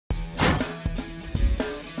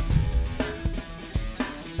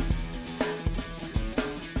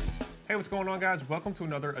Hey, what's going on, guys? Welcome to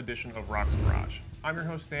another edition of RHOX Garage. I'm your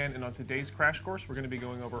host, Stan, and on today's crash course, we're going to be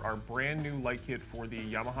going over our brand new light kit for the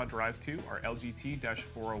Yamaha Drive2, our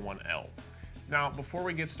LGT-401L. Now, before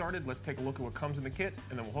we get started, let's take a look at what comes in the kit,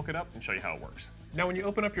 and then we'll hook it up and show you how it works. Now, when you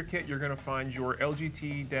open up your kit, you're going to find your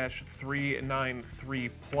LGT-393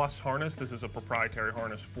 Plus harness. This is a proprietary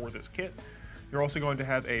harness for this kit. You're also going to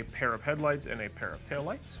have a pair of headlights and a pair of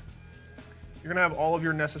taillights. You're going to have all of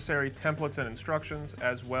your necessary templates and instructions,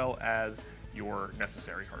 as well as your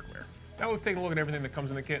necessary hardware. Now we've taken a look at everything that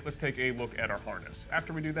comes in the kit, let's take a look at our harness.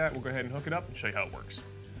 After we do that, we'll go ahead and hook it up and show you how it works.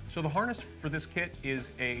 So the harness for this kit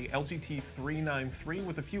is a LGT-393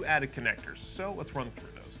 with a few added connectors, so let's run through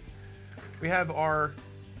those. We have our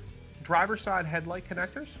driver's side headlight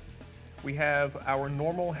connectors. We have our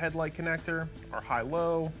normal headlight connector, our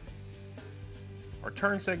high-low, our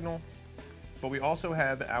turn signal, but we also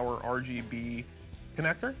have our RGB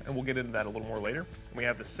connector, and we'll get into that a little more later. And we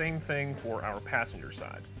have the same thing for our passenger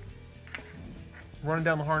side. Running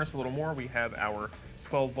down the harness a little more, we have our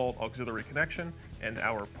 12-volt auxiliary connection and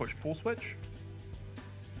our push-pull switch.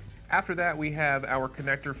 After that, we have our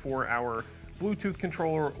connector for our Bluetooth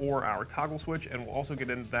controller or our toggle switch, and we'll also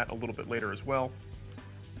get into that a little bit later as well.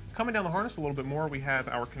 Coming down the harness a little bit more, we have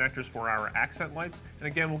our connectors for our accent lights, and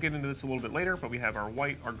again, we'll get into this a little bit later, but we have our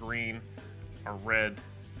white, our green, our red,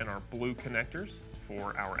 and our blue connectors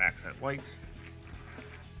for our accent lights.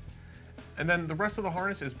 And then the rest of the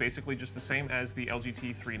harness is basically just the same as the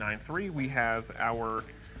LGT-393. We have our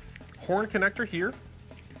horn connector here.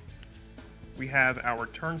 We have our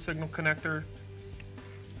turn signal connector.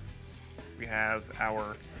 We have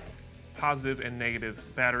our positive and negative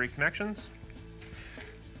battery connections.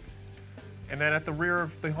 And then at the rear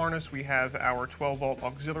of the harness, we have our 12-volt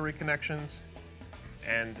auxiliary connections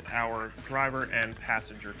and our driver and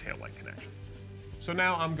passenger taillight connections. So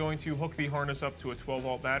now I'm going to hook the harness up to a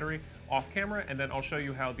 12-volt battery off camera, and then I'll show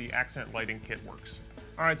you how the accent lighting kit works.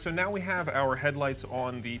 All right, so now we have our headlights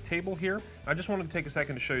on the table here. I just wanted to take a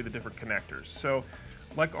second to show you the different connectors. So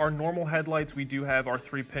like our normal headlights, we do have our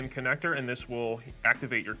 3-pin connector, and this will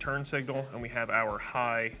activate your turn signal, and we have our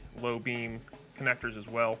high, low beam connectors as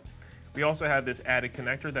well. We also have this added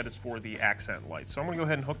connector that is for the accent lights. So I'm gonna go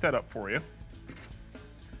ahead and hook that up for you.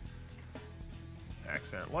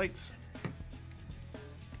 Accent lights.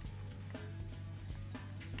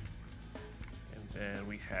 And then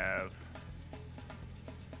we have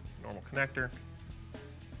normal connector.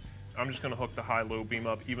 I'm just going to hook the high-low beam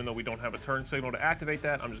up, even though we don't have a turn signal to activate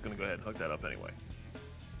that. I'm just going to go ahead and hook that up anyway.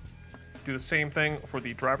 Do the same thing for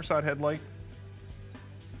the driver's side headlight.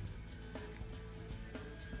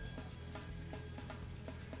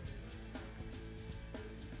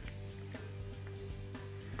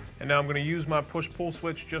 And now I'm going to use my push-pull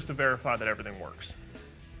switch just to verify that everything works.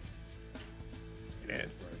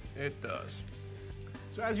 And it does.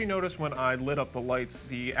 So as you notice, when I lit up the lights,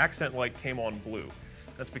 the accent light came on blue.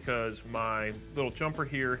 That's because my little jumper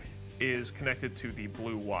here is connected to the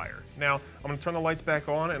blue wire. Now, I'm going to turn the lights back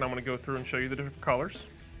on, and I'm going to go through and show you the different colors.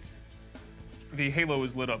 The halo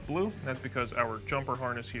is lit up blue, and that's because our jumper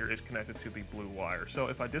harness here is connected to the blue wire. So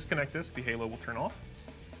if I disconnect this, the halo will turn off.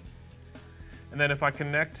 And then if I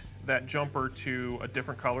connect that jumper to a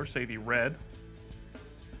different color, say the red,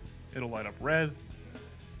 it'll light up red.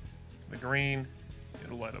 The green,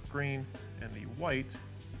 it'll light up green. And the white,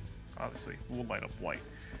 obviously, will light up white.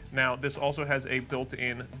 Now, this also has a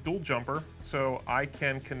built-in dual jumper, so I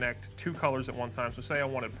can connect two colors at one time. So say I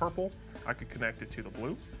wanted purple, I could connect it to the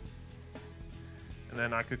blue. And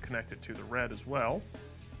then I could connect it to the red as well.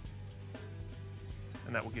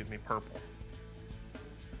 And that will give me purple.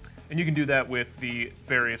 And you can do that with the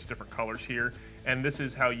various different colors here. And this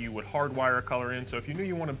is how you would hardwire a color in. So if you knew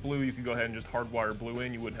you wanted blue, you could go ahead and just hardwire blue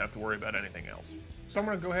in. You wouldn't have to worry about anything else. So I'm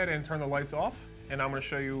going to go ahead and turn the lights off, and I'm going to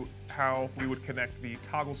show you how we would connect the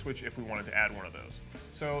toggle switch if we wanted to add one of those.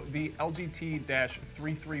 So the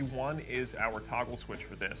LGT-331 is our toggle switch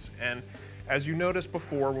for this. And as you noticed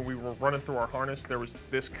before, when we were running through our harness, there was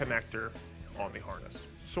this connector on the harness.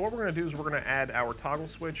 So what we're going to do is we're going to add our toggle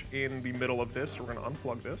switch in the middle of this. So we're going to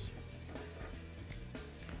unplug this.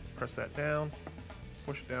 Press that down,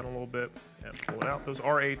 push it down a little bit, and pull it out. Those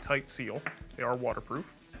are a tight seal. They are waterproof.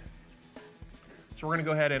 So we're going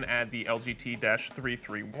to go ahead and add the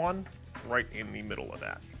LGT-331 right in the middle of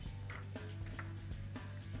that.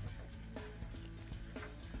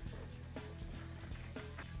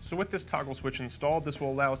 So with this toggle switch installed, this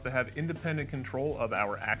will allow us to have independent control of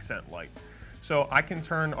our accent lights. So I can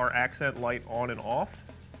turn our accent light on and off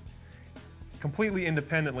completely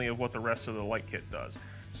independently of what the rest of the light kit does.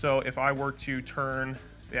 So if I were to turn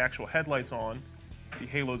the actual headlights on, the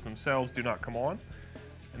halos themselves do not come on.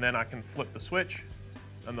 and then I can flip the switch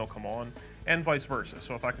and they'll come on, and vice versa.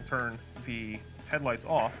 So if I can turn the headlights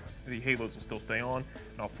off, the halos will still stay on,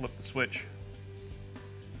 and I'll flip the switch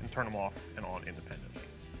and turn them off and on independently.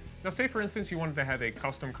 Now say for instance you wanted to have a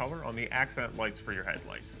custom color on the accent lights for your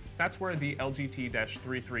headlights. That's where the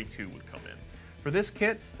LGT-401L would come in. For this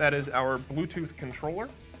kit, that is our Bluetooth controller.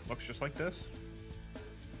 Looks just like this.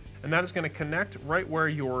 And that is going to connect right where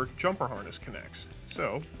your jumper harness connects.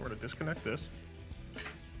 So we're going to disconnect this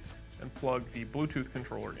and plug the Bluetooth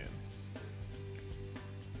controller in.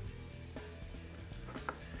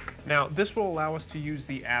 Now, this will allow us to use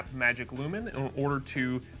the app Magic Lumen in order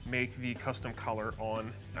to make the custom color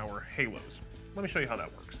on our halos. Let me show you how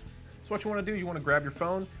that works. So what you want to do is you want to grab your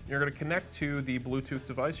phone, you're going to connect to the Bluetooth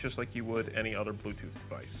device just like you would any other Bluetooth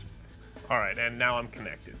device. All right, and now I'm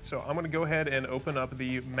connected. So I'm going to go ahead and open up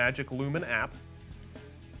the Magic Lumen app,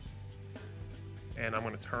 and I'm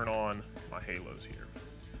going to turn on my halos here.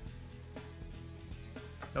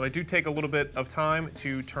 Now they do take a little bit of time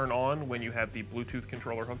to turn on when you have the Bluetooth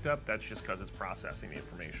controller hooked up. That's just because it's processing the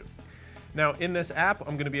information. Now in this app,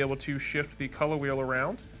 I'm going to be able to shift the color wheel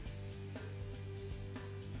around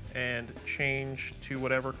and change to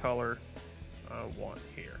whatever color I want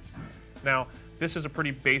here. Now this is a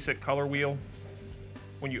pretty basic color wheel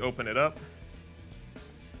when you open it up.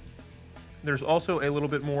 There's also a little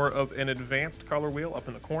bit more of an advanced color wheel up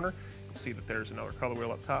in the corner. You'll see that there's another color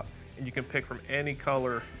wheel up top, and you can pick from any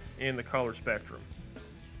color in the color spectrum.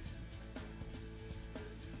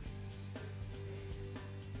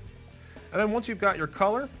 And then once you've got your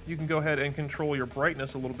color, you can go ahead and control your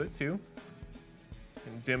brightness a little bit too.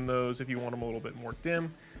 And dim those if you want them a little bit more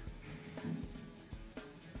dim.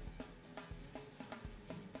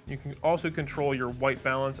 You can also control your white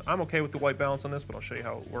balance. I'm okay with the white balance on this, but I'll show you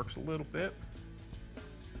how it works a little bit.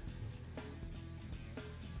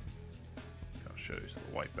 I'll show you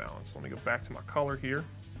the white balance. Let me go back to my color here.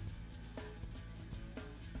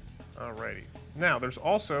 Alrighty. Now, there's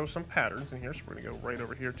also some patterns in here, so we're going to go right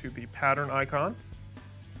over here to the pattern icon.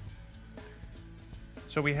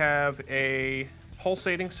 So we have a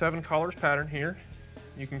pulsating 7 colors pattern here.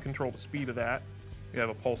 You can control the speed of that. We have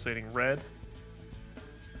a pulsating red,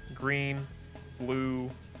 green, blue,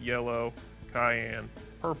 yellow, cayenne,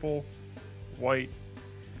 purple, white,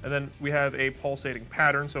 and then we have a pulsating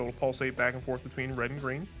pattern, so it'll pulsate back and forth between red and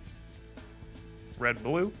green, red,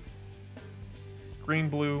 blue, green,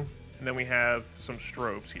 blue, and then we have some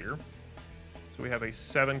strobes here. So we have a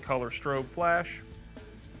 7-color strobe flash,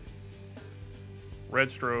 red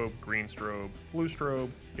strobe, green strobe, blue strobe,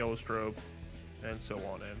 yellow strobe, and so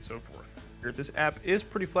on and so forth. This app is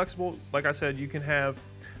pretty flexible. Like I said, you can have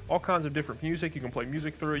all kinds of different music. You can play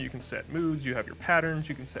music through it, you can set moods, you have your patterns,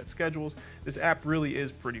 you can set schedules. This app really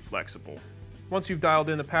is pretty flexible. Once you've dialed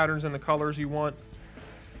in the patterns and the colors you want,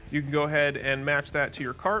 you can go ahead and match that to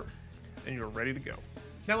your cart, and you're ready to go.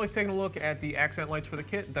 Now we've taken a look at the accent lights for the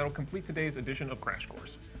kit. That'll complete today's edition of Crash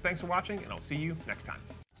Course. Thanks for watching, and I'll see you next time.